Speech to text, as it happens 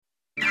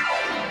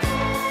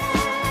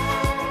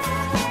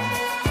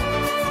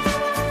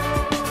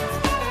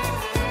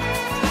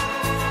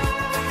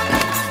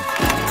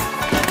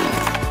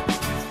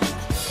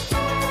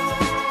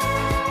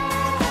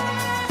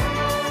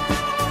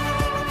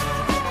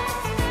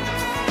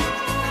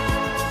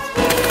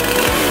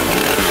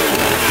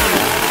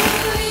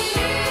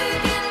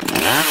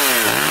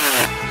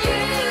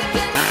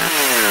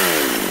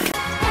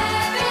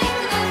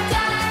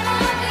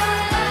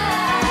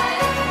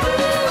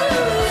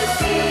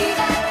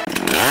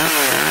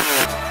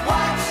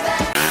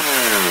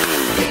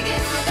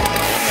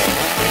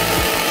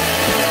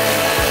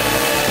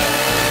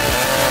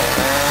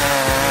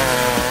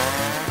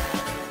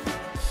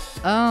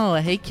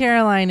Hey,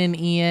 Caroline and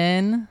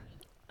Ian.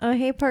 Oh,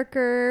 hey,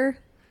 Parker.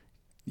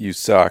 You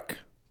suck.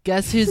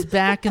 Guess who's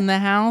back in the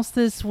house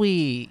this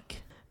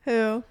week?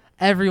 Who?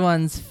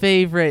 Everyone's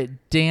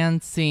favorite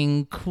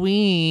dancing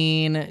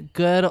queen,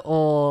 good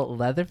old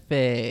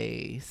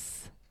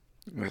Leatherface.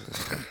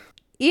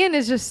 Ian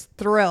is just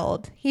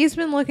thrilled. He's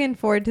been looking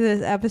forward to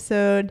this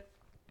episode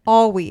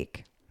all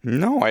week.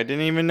 No, I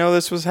didn't even know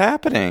this was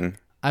happening.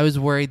 I was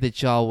worried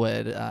that y'all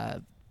would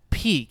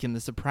peek and the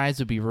surprise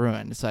would be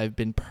ruined, so I've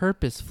been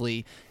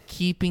purposefully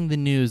keeping the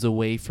news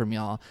away from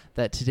y'all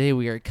that today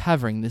we are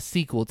covering the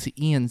sequel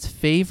to Ian's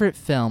favorite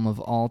film of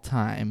all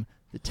time,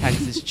 The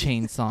Texas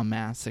Chainsaw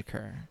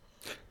Massacre.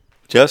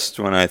 Just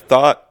when I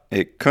thought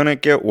it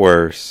couldn't get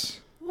worse.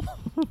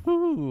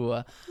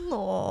 Ooh.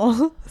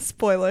 Aw,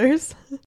 spoilers.